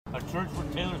A church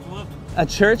for Taylor Swift. A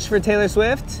church for Taylor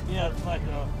Swift? Yeah, it's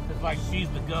like she's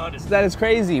the goddess. That is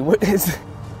crazy. What is?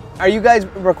 Are you guys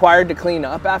required to clean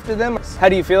up after them? How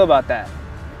do you feel about that?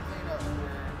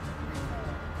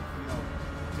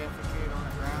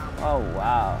 Oh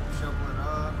wow. Shoveling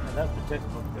up. And that's the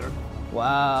textbook there.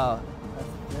 Wow.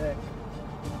 That's sick.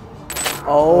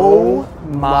 Oh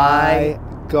my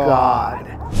God.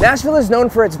 Nashville is known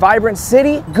for its vibrant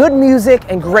city, good music,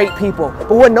 and great people.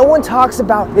 But what no one talks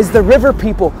about is the river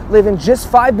people living just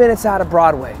 5 minutes out of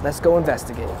Broadway. Let's go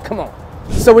investigate it. Come on.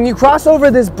 So when you cross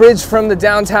over this bridge from the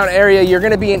downtown area, you're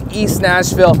gonna be in East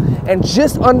Nashville. And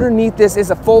just underneath this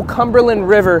is a full Cumberland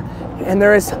River, and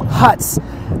there is huts,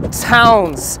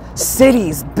 towns,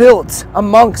 cities built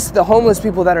amongst the homeless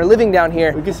people that are living down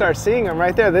here. We can start seeing them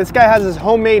right there. This guy has his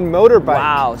homemade motorbike.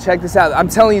 Wow, check this out. I'm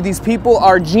telling you, these people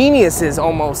are geniuses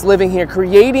almost living here,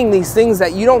 creating these things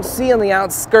that you don't see on the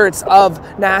outskirts of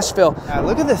Nashville.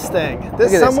 Look at this thing.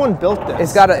 Someone built this.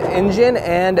 It's got an engine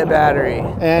and a battery.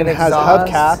 And it has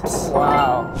hubcaps.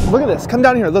 Wow. Look at this. Come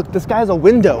down here. Look, this guy has a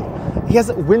window. He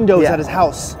has windows at his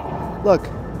house. Look.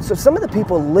 So some of the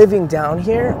people living down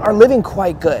here are living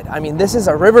quite good. I mean, this is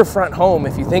a riverfront home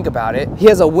if you think about it. He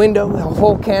has a window, a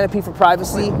whole canopy for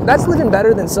privacy. That's living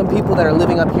better than some people that are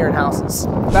living up here in houses.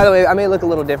 By the way, I may look a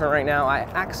little different right now. I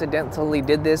accidentally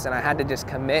did this and I had to just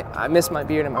commit. I missed my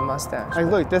beard and my mustache. Hey,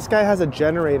 look, this guy has a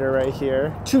generator right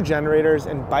here. 2 generators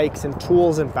and bikes and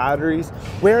tools and batteries.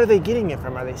 Where are they getting it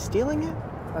from? Are they stealing it?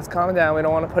 Let's calm down. We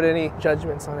don't want to put any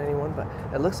judgments on anyone, but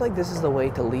it looks like this is the way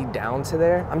to lead down to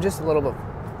there. I'm just a little bit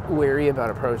weary about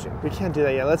approaching. We can't do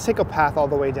that yet. Let's take a path all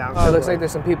the way down. It looks like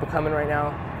there's some people coming right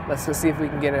now. Let's go see if we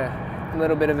can get a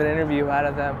little bit of an interview out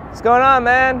of them. What's going on,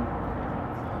 man?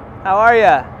 How are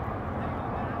ya?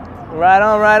 Right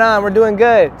on, right on. We're doing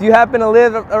good. Do you happen to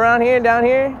live around here, down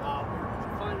here?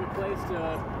 Find a place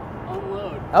to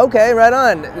unload. Okay, right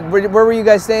on. Where were you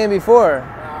guys staying before?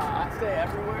 I stay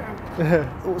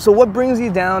everywhere. So what brings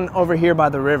you down over here by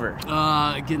the river?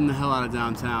 Getting the hell out of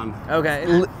downtown.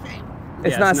 Okay.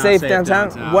 It's not safe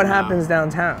downtown? What happens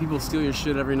downtown? People steal your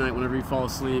shit every night whenever you fall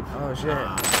asleep. Oh, shit.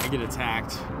 I get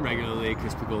attacked regularly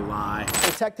because people lie.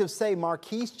 Detectives say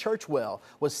Marquise Churchwell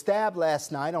was stabbed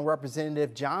last night on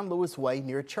Representative John Lewis Way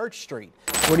near Church Street.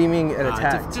 What do you mean an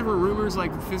attack? Different rumors,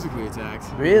 like physically attacked.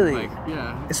 Really? Like,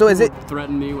 yeah. So is it...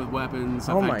 threatened me with weapons.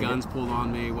 I've had guns pulled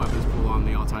on me, weapons pulled on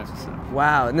me, all types of stuff.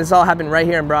 Wow, and this all happened right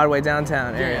here in Broadway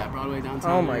downtown area? Yeah, Broadway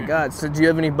downtown Oh my God. So do you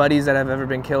have any buddies that have ever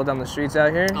been killed on the streets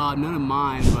out here? None of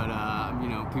mine, but you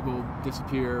know, people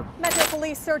disappear. Metro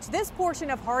Police searched this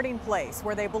portion of Harding Place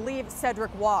where they believe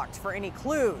Cedric walked for any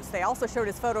clues. They also showed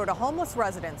his photo to homeless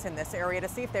residents in this area to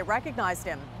see if they recognized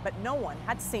him, but no one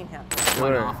had seen him.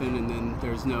 Quite often, and then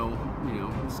there's no, you know,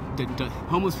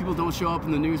 homeless people don't show up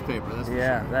in the newspaper. That's for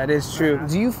sure. That is true.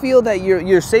 Do you feel that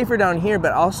you're safer down here,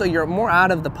 but also you're more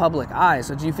out of the public eye?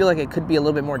 So do you feel like it could be a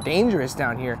little bit more dangerous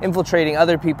down here, infiltrating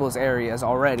other people's areas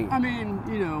already? I mean,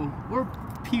 you know, we're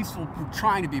peaceful, we're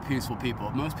trying to be peaceful people.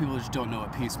 Most people just don't know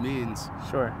what peace means.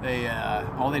 Sure. They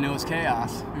all they know is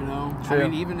chaos, you know? True. I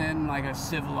mean, even in like a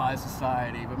civilized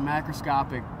society, but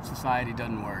macroscopic society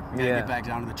doesn't work. You gotta get back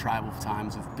down to the tribal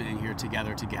times of being here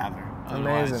together.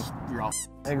 Otherwise, Amazing. You're all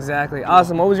Exactly.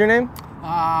 Awesome. What was your name?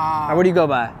 Or what do you go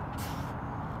by?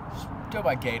 Go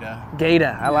by Gata.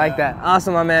 Gata. I like that.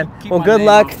 Awesome, my man. Keep well, my good name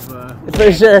luck. off,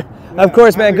 For sure. Of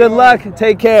course, man. Good luck.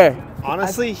 Take care.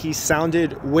 Honestly, he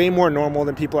sounded way more normal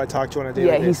than people I talk to on a daily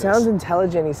basis. Yeah, he sounds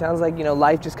intelligent. He sounds like, you know,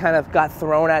 life just kind of got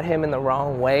thrown at him in the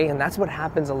wrong way. And that's what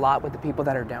happens a lot with the people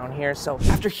that are down here. So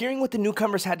after hearing what the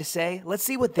newcomers had to say, let's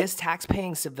see what this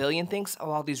tax-paying civilian thinks of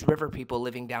all these river people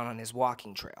living down on his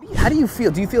walking trail. How do you feel?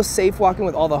 Do you feel safe walking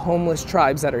with all the homeless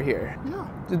tribes that are here?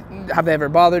 Yeah. Have they ever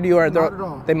bothered you, or Not at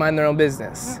all. they mind their own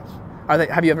business? Yes.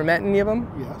 Have you ever met any of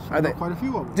them? Yes, Are they quite a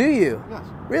few of them. Do you? Yes.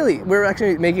 Really? We're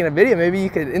actually making a video. Maybe you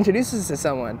could introduce us to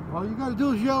someone. All you got to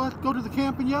do is go to the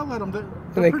camp and yell at them.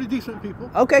 They're pretty decent people.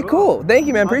 Okay, cool. Thank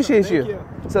you, man. Appreciate Thank you.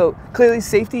 So clearly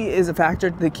safety is a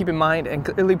factor to keep in mind, and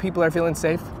clearly people are feeling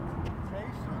safe.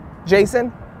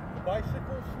 Jason? The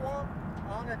bicycle swamp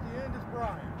on at the end is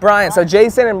Brian. Brian. So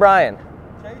Jason and Brian.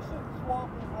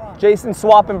 Jason,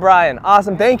 Swap, and Brian.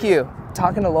 Awesome. Thank you.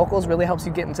 Talking to locals really helps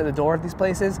you get into the door of these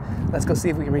places. Let's go see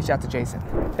if we can reach out to Jason.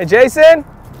 Hey, Jason!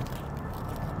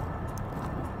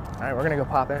 All right, we're gonna go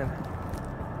pop in.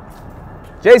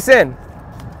 Jason!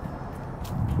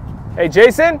 Hey,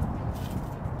 Jason?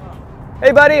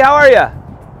 Hey, buddy, how are ya?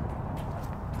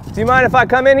 Do you mind if I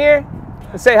come in here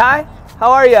and say hi? How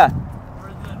are ya?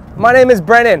 My name is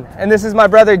Brennen, and this is my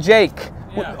brother Jake.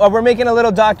 Yeah. We're making a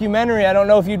little documentary. I don't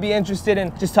know if you'd be interested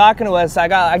in just talking to us. I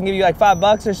can give you like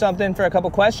 $5 or something for a couple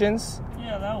questions. Yeah,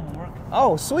 Yeah, that'll work.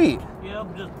 Oh, sweet. Yeah,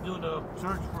 I'm just doing a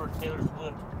church for Taylor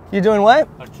Swift. You're doing what?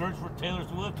 A church for Taylor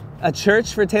Swift? A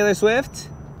church for Taylor Swift?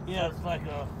 Yeah,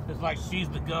 it's like she's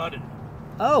the god. And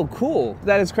Oh, cool.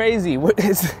 That is crazy. What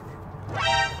is?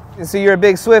 So you're a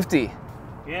big Swiftie?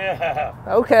 yeah,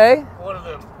 Okay. one of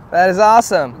them. That is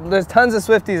awesome. There's tons of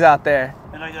Swifties out there.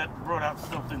 And I brought out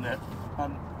something that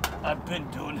I've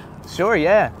been doing. Sure,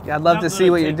 yeah. I'd love to see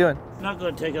what you're doing. Not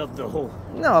gonna take out the whole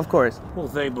No, of course.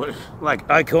 thing, but like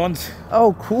icons,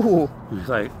 Oh, cool.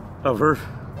 like of her.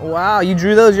 Wow, you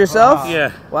drew those yourself?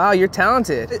 Yeah. Wow, you're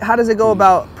talented. How does it go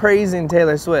about praising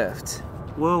Taylor Swift?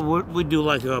 Well, we do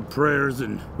like prayers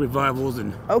and revivals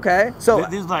and. Okay, so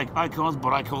These like icons,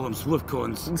 but I call them Swift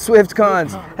cons. Swift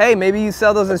cons. Hey, maybe you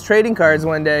sell those as trading cards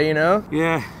one day, you know?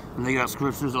 Yeah, and they got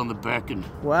scriptures on the back and.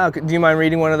 Wow, do you mind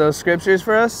reading one of those scriptures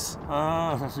for us?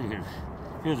 Let's see here.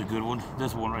 Here's a good one.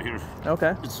 This one right here.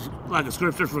 Okay. It's like a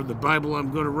scripture from the Bible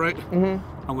I'm going to write. I'm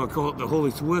going to call it the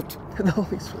Holy Swift. The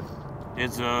Holy Swift.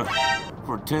 It's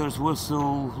for Taylor Swift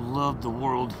so loved the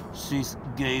world, she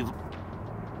gave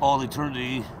all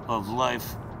eternity of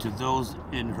life to those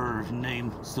in her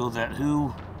name, so that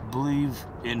who believe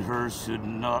in her should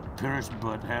not perish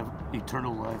but have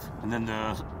eternal life. And then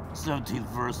the 17th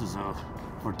verse is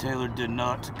for Taylor did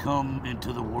not come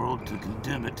into the world to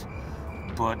condemn it,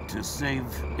 but to save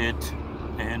it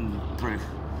and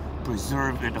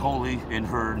preserve it holy in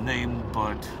her name.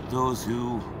 But those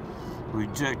who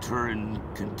reject her and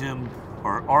condemn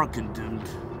or are condemned,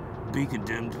 be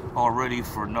condemned already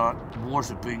for not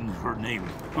worshiping her name.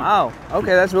 Wow.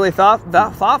 Okay, that's really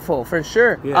thoughtful for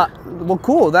sure. Yeah. Well,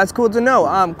 cool. That's cool to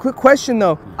know. Quick question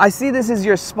though. I see this is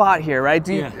your spot here, right?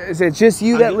 Is it just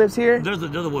you that lives here? There's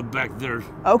another one back there.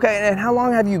 Okay. And how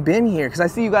long have you been here? Because I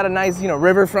see you got a nice,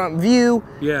 riverfront view.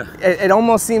 Yeah. It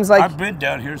almost seems like I've been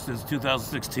down here since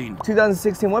 2016.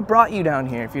 2016. What brought you down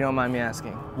here, if you don't mind me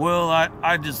asking? Well,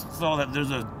 I just saw that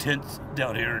there's a tent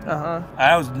down here.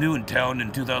 I was new in town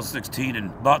in 2016,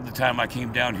 and about the time I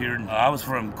came down here, I was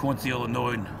from Quincy,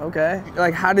 Illinois. Okay.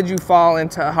 Like, how did you fall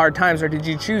into hard times, or did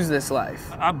you choose this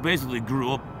life? I basically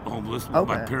grew up homeless with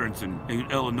my parents in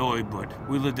Illinois, but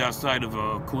we lived outside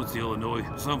of Quincy, Illinois.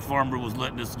 Some farmer was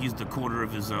letting us use the corner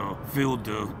of his field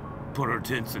to put our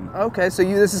tents in. Okay, so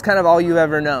this is kind of all you've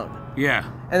ever known. Yeah.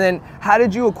 And then, how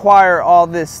did you acquire all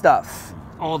this stuff?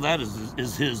 All that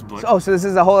is his, but... Oh, so this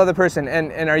is a whole other person,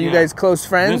 and are you guys close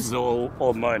friends? This is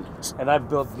all mine, and I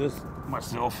built this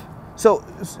myself. So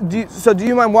do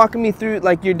you mind walking me through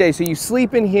like your day? So you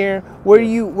sleep in here. Where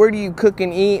do you cook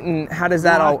and eat, and how does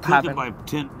that all happen? I cook in my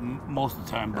tent most of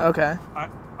the time. But okay.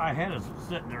 I had a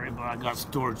sitting area, but I got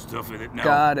storage stuff in it now.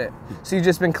 Got it. So you've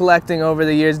just been collecting over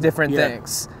the years different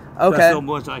things. Okay. Got so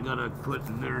much I gotta put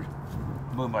in there.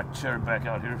 Move my chair back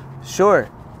out here. Sure.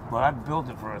 But I built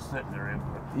it for a sitting area.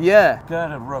 Yeah.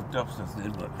 Kind of roughed up since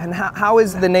then, but. And how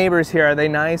is the neighbors here? Are they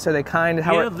nice? Are they kind?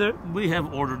 We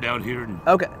have order down here. And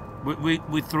okay.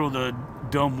 We throw the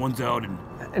dumb ones out,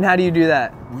 and how do you do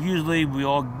that? We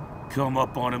all come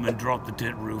up on them and drop the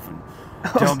tent roof and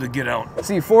tell them to get out.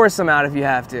 So you force them out if you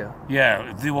have to. Yeah,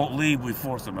 if they won't leave, we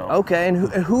force them out. Okay, and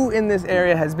who in this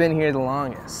area has been here the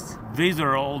longest? These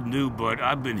are all new, but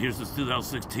I've been here since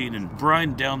 2016, and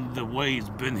Brian down the way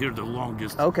has been here the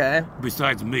longest. Okay.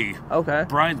 Besides me. Okay.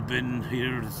 Brian's been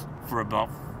here for about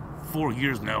 4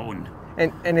 years now, and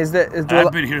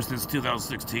I've been here since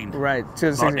 2016. Right.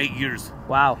 About 8 years.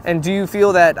 Wow. And do you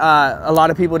feel that a lot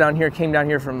of people down here came down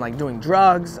here from like doing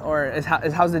drugs, or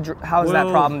how's that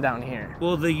problem down here?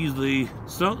 Well, they usually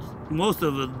most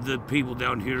of the people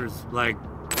down here is like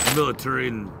military,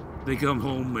 and they come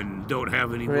home and don't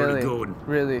have anywhere to go.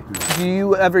 Really? Do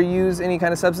you ever use any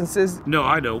kind of substances? No,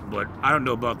 I don't, but I don't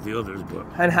know about the others. But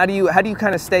and how do you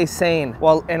kind of stay sane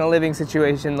while in a living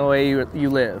situation the way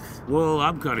you live? Well,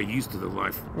 I'm kind of used to the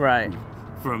life. Right.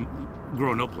 From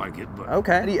growing up like it. But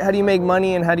okay. How do you make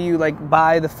money, and how do you like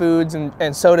buy the foods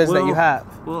and sodas that you have?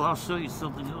 Well, I'll show you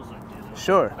something else I did.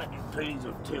 Sure. I do paintings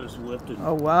of Taylor Swift. And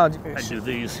oh wow. I do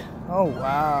these. Oh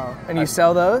wow. And you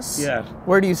sell those? Yeah.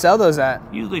 Where do you sell those at?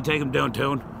 Usually take them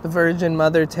downtown. The Virgin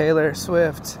Mother Taylor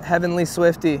Swift, Heavenly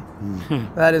Swiftie.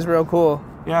 That is real cool.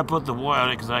 Yeah, I put the Y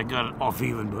on it because I got it off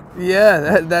even, but.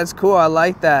 Yeah, that's cool. I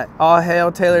like that. All hail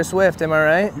Taylor Swift, am I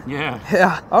right? Yeah.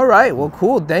 Yeah. All right. Well,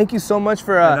 cool. Thank you so much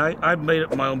for. And I made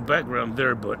up my own background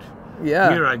there, but.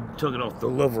 Yeah. Here I took it off the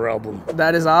Lover album.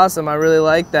 That is awesome. I really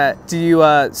like that. Do you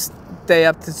stay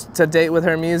up to date with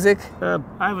her music? I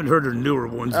haven't heard her newer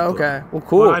ones. Okay. Well,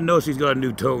 cool. Well, I know she's got a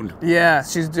new tone. Yeah,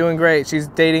 she's doing great. She's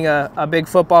dating a big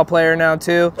football player now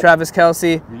too, Travis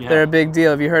Kelce. Yeah. They're a big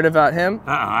deal. Have you heard about him?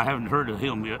 I haven't heard of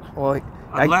him yet. Well,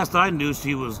 Last I knew,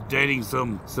 she was dating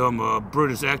some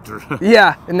British actor.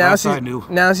 Yeah, and now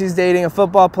now she's dating a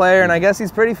football player, and I guess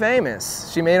he's pretty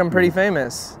famous. She made him pretty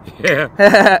famous.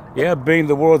 Yeah, yeah, being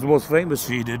the world's most famous,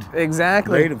 she did.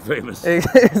 Exactly. Made him famous.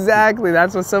 Exactly,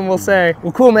 that's what some will say.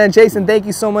 Well, cool, man. Jason, thank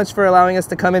you so much for allowing us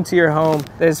to come into your home.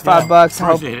 There's $5.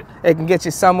 Appreciate it can get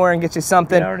you somewhere and get you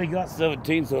something. Yeah, I already got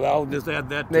 17, so I'll just add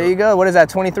that to There you go. What is that,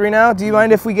 23 now? Do you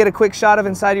mind if we get a quick shot of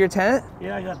inside of your tent?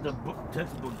 Yeah, I got the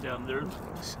textbook down there.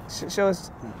 Show us.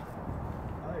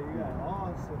 Oh, you got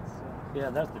all sorts of... Yeah,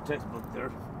 that's the textbook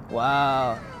there.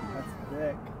 Wow. That's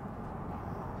thick.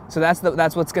 So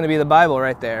that's what's going to be the Bible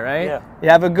right there, right? Yeah. You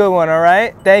have a good one, all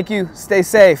right? Thank you. Stay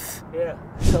safe. Yeah.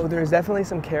 So there's definitely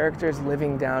some characters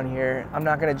living down here. I'm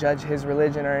not going to judge his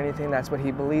religion or anything. That's what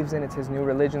he believes in. It's his new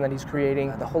religion that he's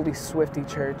creating. The Holy Swifty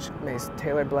Church. May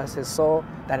Taylor bless his soul.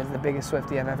 That is the biggest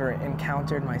Swifty I've ever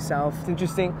encountered myself. It's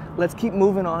interesting. Let's keep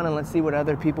moving on and let's see what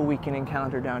other people we can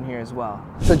encounter down here as well.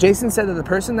 So Jason said that the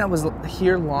person that was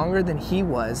here longer than he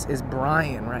was is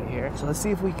Brian right here. So let's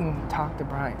see if we can talk to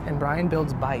Brian. And Brian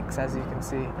builds bikes, as you can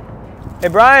see. Hey,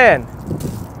 Brian.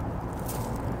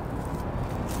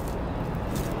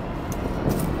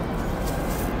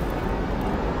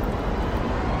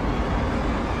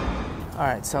 All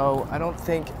right, so I don't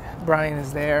think Brian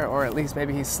is there, or at least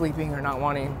maybe he's sleeping or not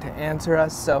wanting to answer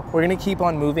us. So we're gonna keep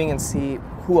on moving and see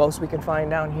who else we can find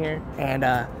down here and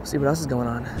see what else is going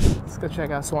on. Let's go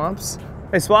check out Swamps.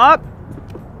 Hey, Swap!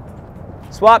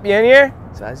 Swap, you in here?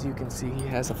 So as you can see, he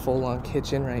has a full-on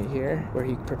kitchen right here where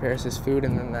he prepares his food,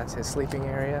 and then that's his sleeping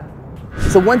area.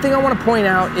 So one thing I want to point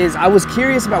out is I was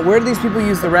curious about where do these people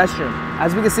use the restroom.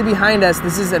 As we can see behind us,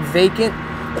 this is a vacant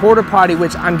porta potty,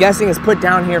 which I'm guessing is put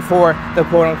down here for the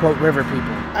quote-unquote river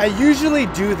people. I usually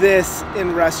do this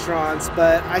in restaurants,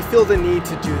 but I feel the need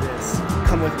to do this.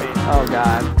 Come with me. Oh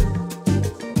God.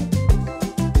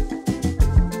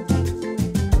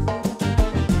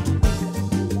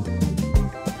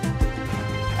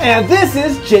 And this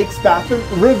is Jake's bathroom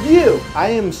review. I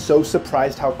am so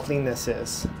surprised how clean this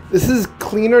is. This is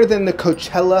cleaner than the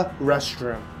Coachella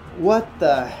restroom. What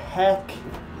the heck?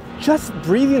 Just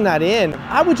breathing that in,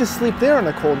 I would just sleep there on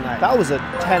a cold night. That was a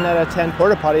 10 out of 10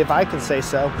 porta potty if I can say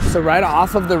so. So right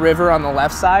off of the river on the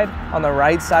left side, on the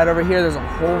right side over here, there's a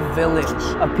whole village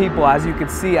of people. As you can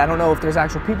see, I don't know if there's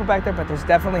actual people back there, but there's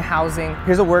definitely housing.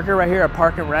 Here's a worker right here, a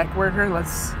park and rec worker.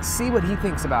 Let's see what he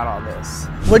thinks about all this.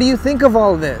 What do you think of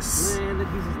all this? Man, this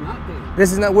is nothing.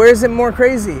 This is not, where is it more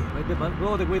crazy?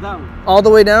 Go the way down. All the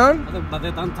way down? By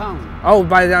the downtown. Oh,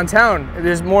 by downtown.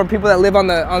 There's more people that live on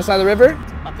the side of the river?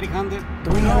 300.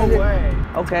 300? No way.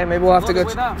 Okay, maybe we'll have to go.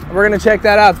 Down. We're gonna check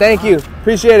that out. Thank you.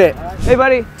 Appreciate it. Hey,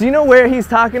 buddy, do you know where he's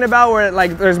talking about? Where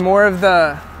like there's more of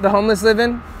the homeless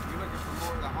living? You looking for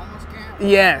more of the homeless camp?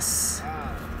 Yes.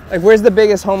 Like, where's the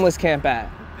biggest homeless camp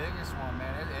at? The biggest one,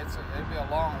 man. It'd be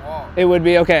a long walk. It would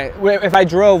be okay. If I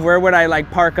drove, where would I like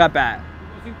park up at?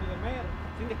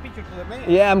 Send the picture to the man.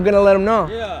 Yeah, I'm gonna let him know.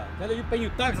 Yeah, tell him you pay your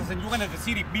taxes and you're gonna the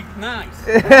city be nice.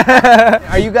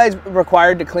 Are you guys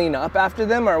required to clean up after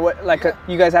them, or what? Like,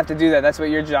 you guys have to do that. That's what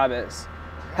your job is.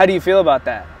 How do you feel about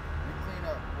that? We clean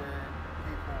up where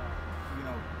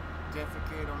people,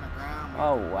 defecate on the ground.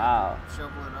 Oh wow.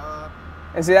 Shovel it up.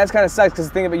 And see, that's kind of sucks because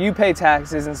think about you pay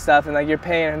taxes and stuff, and like you're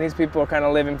paying, and these people are kind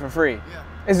of living for free. Yeah.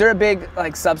 Is there a big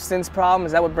like substance problem?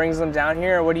 Is that what brings them down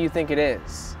here, or what do you think it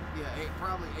is? Yeah,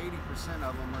 probably 80%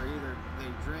 of them are either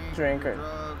they Drink or or- do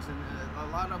drugs, and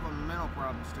a lot of them mental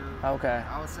problems too. Okay.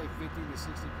 I would say 50 to 60%.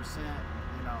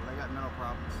 They got mental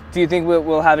problems. Do you think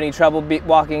we'll have any trouble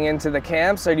walking into the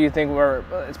camps, or do you think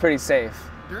it's pretty safe?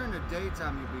 During the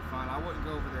daytime, you'd be fine. I wouldn't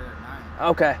go over there at night.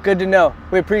 Okay, good to know.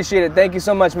 We appreciate it. Thank you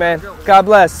so much, man. God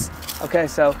bless. Okay,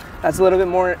 so that's a little bit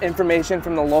more information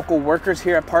from the local workers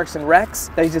here at Parks and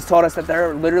Recs. They just told us that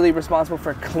they're literally responsible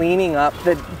for cleaning up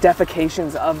the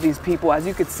defecations of these people. As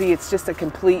you can see, it's just a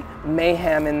complete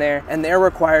mayhem in there, and they're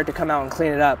required to come out and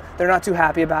clean it up. They're not too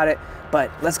happy about it, but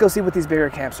let's go see what these bigger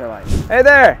camps are like. Hey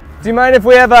there, do you mind if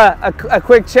we have a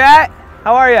quick chat?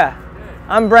 How are ya?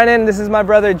 I'm Brennen, this is my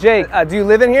brother Jake. Do you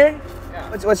live in here?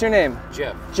 Yeah. What's your name?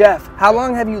 Jeff. Jeff. How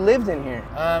long have you lived in here?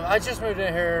 I just moved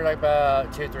in here like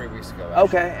about 2 or 3 weeks ago. Actually.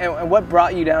 Okay, and what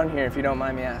brought you down here, if you don't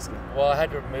mind me asking? Well, I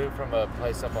had to move from a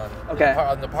place up on, Okay.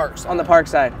 on the park side. On the park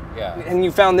side. Yeah. And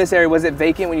you found this area, was it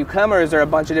vacant when you come, or is there a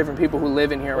bunch of different people who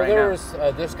live in here Well, right there now?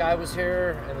 was, this guy was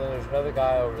here, and then there's another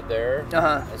guy over there.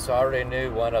 Uh-huh. And so I already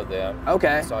knew one of them.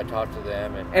 Okay. So I talked to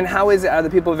them. And how is it? Are the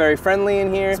people very friendly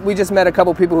in here? We just met a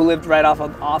couple people who lived right off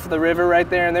of the river right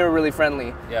there, and they were really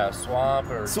friendly. Yeah, Swamp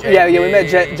Trump or Yeah, we met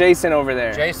Jason over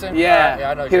there. Jason? Yeah,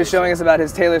 yeah, I know he was Jason. showing us about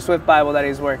his Taylor Swift Bible that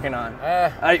he's working on.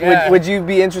 Yeah. Would you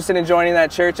be interested in joining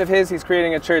that church of his? He's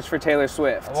creating a church for Taylor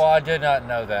Swift. Well, I did not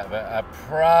know that, but I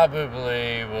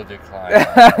probably will decline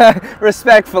that.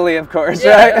 Respectfully, of course,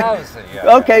 Yeah, right? obviously,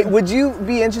 yeah. Okay, would you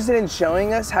be interested in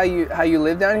showing us how you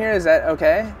live down here? Is that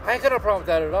okay? I ain't got no problem with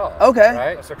that at all. Okay.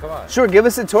 Right? So come on. Sure, give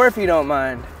us a tour if you don't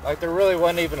mind. Like there really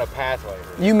wasn't even a pathway.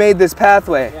 You made this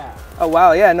pathway. Yeah. Oh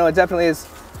wow, yeah, no, it definitely is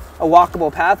a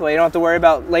walkable pathway. You don't have to worry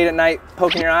about late at night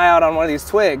poking your eye out on one of these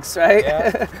twigs, right?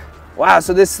 Yeah. Wow,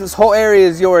 so this whole area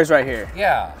is yours right here.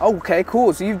 Yeah. Okay,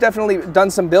 cool. So you've definitely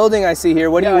done some building, I see here.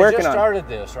 What are you working I just on? started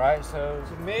this, right? So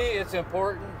to me, it's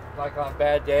important, like on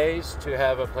bad days, to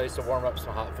have a place to warm up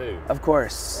some hot food. Of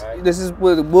course. Right? This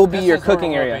will be your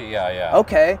cooking area. Yeah.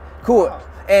 Okay, cool.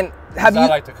 And have you? I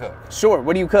like to cook. Sure.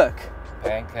 What do you cook?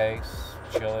 Pancakes,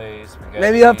 chilies, spaghetti.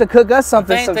 Maybe you have to cook us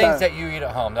something sometime. Things that you eat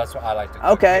at home. That's what I like to cook.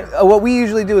 Okay. What we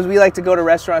usually do is we like to go to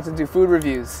restaurants and do food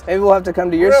reviews. Maybe we'll have to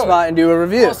come to your Really? spot and do a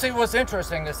review. Well, see, what's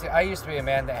interesting is I used to be a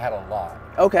man that had a lot.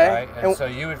 Okay. Right? And so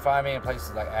you would find me in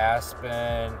places like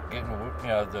Aspen, getting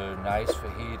the nice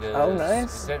fajitas. Oh,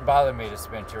 nice. It didn't bother me to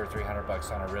spend $200 or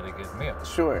 $300 on a really good meal.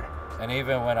 Sure. And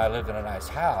even when I lived in a nice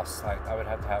house, like I would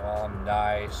have to have all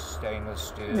nice stainless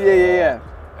steel. Yeah.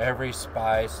 Every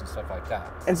spice and stuff like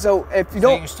that. And so if you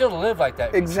don't, you still live like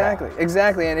that.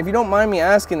 Exactly. And if you don't mind me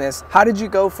asking this, how did you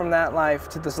go from that life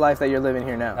to this life that you're living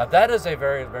here now? Now that is a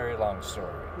very, very long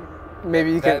story.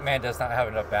 Maybe you that man does not have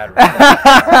enough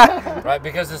batteries, right?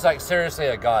 Because it's like seriously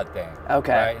a God thing.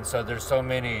 Okay. Right? And so there's so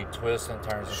many twists and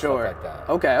turns and stuff like that.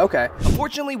 Okay.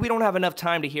 Unfortunately, we don't have enough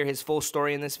time to hear his full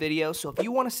story in this video, so if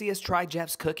you want to see us try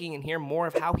Jeff's cooking and hear more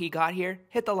of how he got here,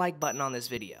 hit the like button on this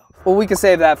video. Well, we can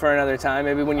save that for another time,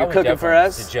 maybe when you're cooking for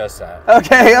us. Suggest that.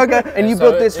 Okay. And you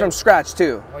built this from scratch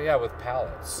too? Well, yeah, with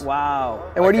pallets.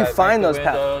 Wow. And where do you find those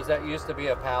pallets? That used to be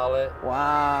a pallet.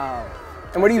 Wow.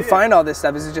 And where do you find all this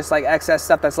stuff? Is it just like excess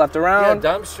stuff that's left around?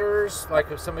 Yeah, dumpsters.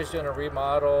 Like if somebody's doing a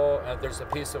remodel and there's a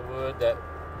piece of wood that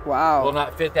will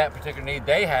not fit that particular need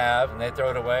they have, and they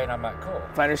throw it away, and I'm like, cool.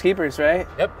 Finders keepers, right?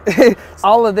 Yep.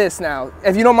 All of this now.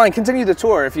 If you don't mind, continue the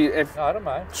tour. No, I don't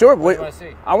mind. Sure. What do you want to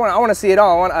see? I want to see it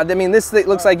all. I mean, this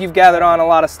looks like you've gathered on a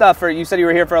lot of stuff. You said you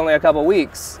were here for only a couple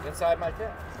weeks. Inside my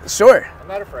tent. Sure. I'm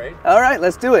not afraid. All right,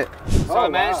 let's do it. So I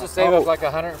managed to save up like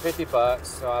 $150.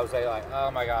 So I was like, oh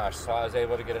my gosh. So I was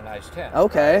able to get a nice tent.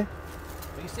 Okay. Right?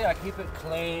 But you see, I keep it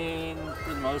clean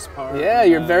for the most part. Yeah,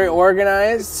 you're very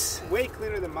organized. It's way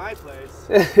cleaner than my place.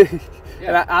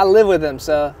 And I live with them,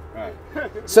 so. Right.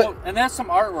 So, and that's some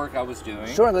artwork I was doing.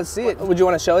 Sure, let's see it. Would you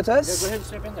want to show it to us? Yeah, go ahead and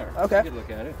step in there. Okay. You can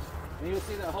look at it. And you'll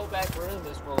see that whole back room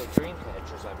is full of dream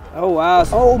catchers I've been. Oh wow!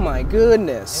 Oh my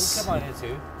goodness! And come on in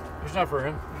too. There's enough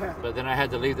room. But then I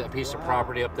had to leave that piece of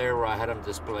property up there where I had them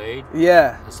displayed.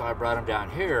 Yeah. And so I brought them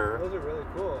down here. Those are really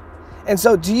cool. And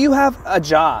so, do you have a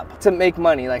job to make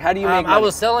money? Like, how do you make money? I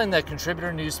was selling the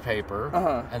contributor newspaper,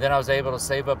 and then I was able to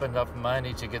save up enough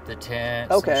money to get the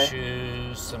tent, some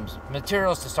shoes, some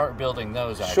materials to start building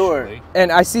those, actually. Sure.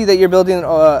 And I see that you're building,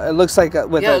 it looks like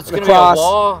with it's the gonna cross. Be a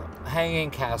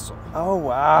wall-hanging castle. Oh,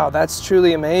 wow. That's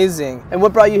truly amazing. And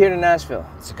what brought you here to Nashville?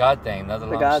 It's a God thing, another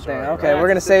long story. The God thing. Okay, right? we're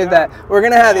going to save that. We're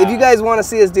going to have, if you guys want to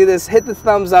see us do this, hit the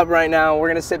thumbs up right now. We're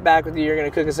going to sit back with you. You're going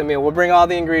to cook us a meal. We'll bring all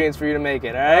the ingredients for you to make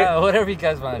it, all right? Whatever you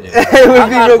guys want to do. I'm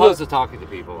not opposed to talking to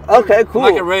people. Okay, cool.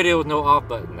 I'm like a radio with no off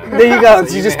button. There you go.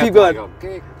 So you just keep going.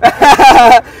 Okay.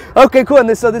 Okay, cool.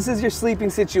 And so this is your sleeping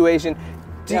situation.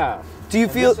 Do you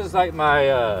feel... This is like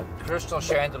my crystal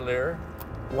chandelier.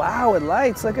 Wow, it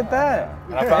lights. Look at that.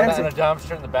 And I found that in a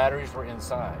dumpster, and the batteries were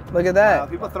inside. Look at that. Wow,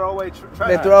 people throw away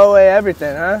They throw away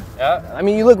everything, huh? Yeah. I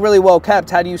mean, you look really well kept.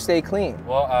 How do you stay clean?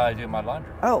 Well, I do my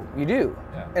laundry. Oh, you do?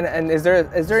 Yeah. And is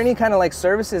there any kind of like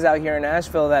services out here in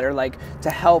Nashville that are like to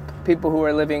help people who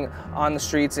are living on the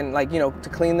streets and like, you know, to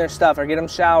clean their stuff or get them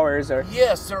showers or?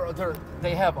 Yes,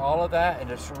 they have all of that,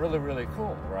 and it's really, really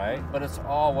cool, right? But it's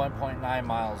all 1.9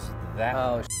 miles that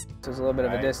way. So it's a little bit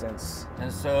of a distance.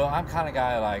 And so I'm kind of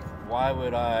guy like, why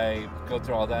would I go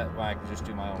through all that when I can just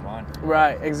do my own laundry?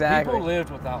 Right, exactly. People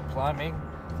lived without plumbing.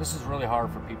 This is really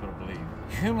hard for people to believe.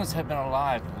 Humans have been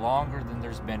alive longer than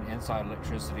there's been inside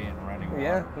electricity and running water.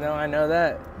 Yeah, no, I know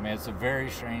that. I mean, it's a very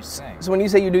strange thing. So when you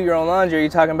say you do your own laundry, are you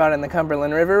talking about in the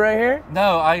Cumberland River right here?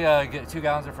 No, I get 2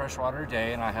 gallons of fresh water a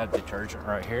day, and I have detergent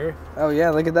right here. Oh yeah,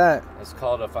 look at that. It's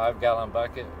called a 5-gallon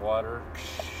bucket water.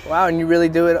 Wow, and you really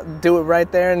do it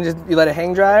right there and just you let it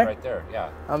hang dry? Right there, yeah.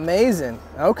 Amazing.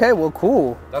 Okay, well,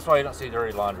 cool. That's why you don't see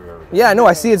dirty laundry over here. Yeah, no,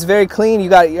 I see it's very clean. You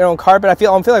got your own carpet. I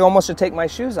feel like I almost should take my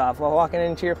shoes off while walking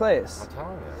into your place. I'm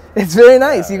telling you. It's very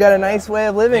nice. You got a nice way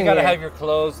of living. You got to here. have your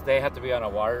clothes. They have to be on a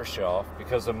wire shelf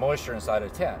because the moisture inside a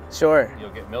tent. Sure. You'll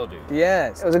get mildew.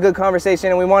 Yes. It was a good conversation,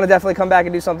 and we want to definitely come back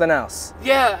and do something else.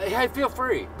 Yeah. Hey, feel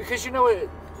free, because you know it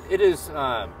is.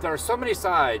 There are so many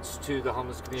sides to the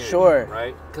homeless community. Sure.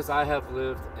 Right. Because I have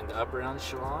lived in the upper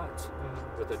echelons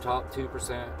with the top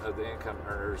 2% of the income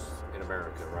earners in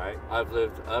America. Right. I've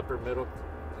lived upper middle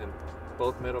and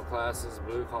both middle classes,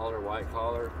 blue collar, white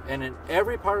collar, and in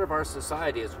every part of our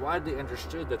society, it's widely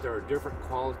understood that there are different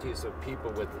qualities of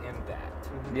people within that.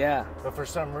 Yeah. But for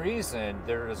some reason,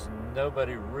 there is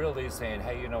nobody really saying,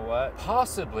 hey, you know what?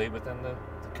 Possibly within the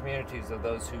communities of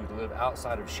those who live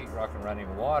outside of sheetrock and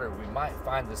running water, we might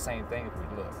find the same thing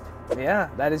if we looked. Yeah,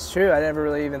 that is true. I never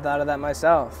really even thought of that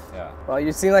myself. Yeah. Well,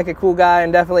 you seem like a cool guy,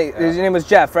 and definitely, your name was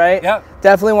Jeff, right? Yep.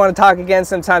 Definitely want to talk again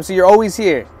sometime, so you're always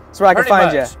here. That's where I can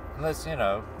find you. Unless, you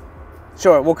know.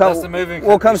 Sure, we'll come. The moving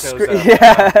we'll come. shows up.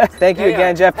 Yeah. Thank you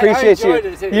again, Jeff. Appreciate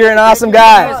you. You're an awesome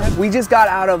guy. We just got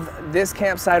out of this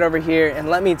campsite over here, and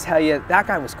let me tell you, that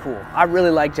guy was cool. I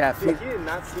really like Jeff. He did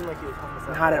not seem like he was homeless.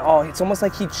 Not at all. It's almost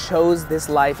like he chose this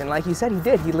life, and like he said, he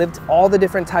did. He lived all the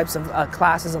different types of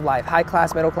classes of life: high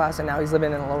class, middle class, and now he's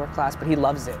living in a lower class. But he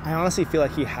loves it. I honestly feel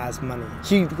like he has money.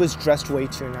 He was dressed way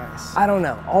too nice. I don't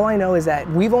know. All I know is that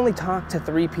we've only talked to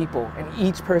 3 people, and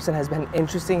each person has been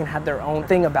interesting and had their own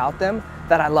thing about them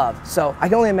that I love. So I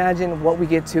can only imagine what we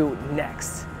get to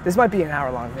next. This might be an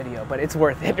hour-long video, but it's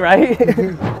worth it, right?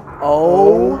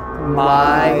 Oh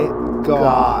my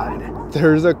God.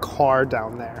 There's a car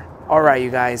down there. All right,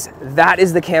 you guys, that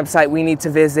is the campsite we need to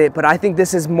visit, but I think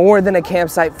this is more than a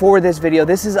campsite for this video.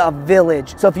 This is a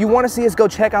village. So if you want to see us go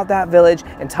check out that village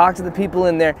and talk to the people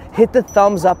in there, hit the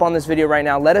thumbs up on this video right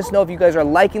now. Let us know if you guys are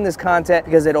liking this content,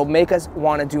 because it'll make us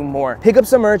want to do more. Pick up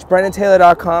some merch,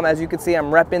 BrennenTaylor.com. As you can see, I'm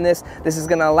repping this. This is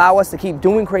going to allow us to keep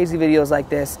doing crazy videos like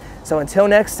this. So until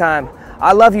next time,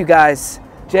 I love you guys.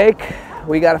 Jake,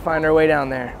 we got to find our way down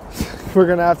there. We're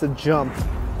going to have to jump.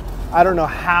 I don't know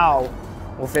how.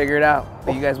 We'll figure it out,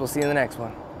 but you guys will see in the next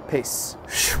one. Peace.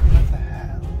 What the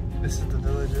hell? This is the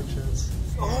village entrance.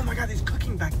 Oh my God, he's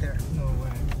cooking back there. No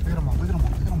way. Look at him all, look at him all,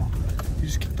 look at him all. He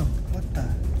just kicked him. What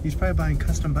the? He's probably buying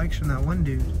custom bikes from that one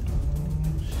dude.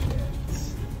 Oh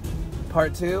shit.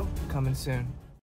 Part 2, coming soon.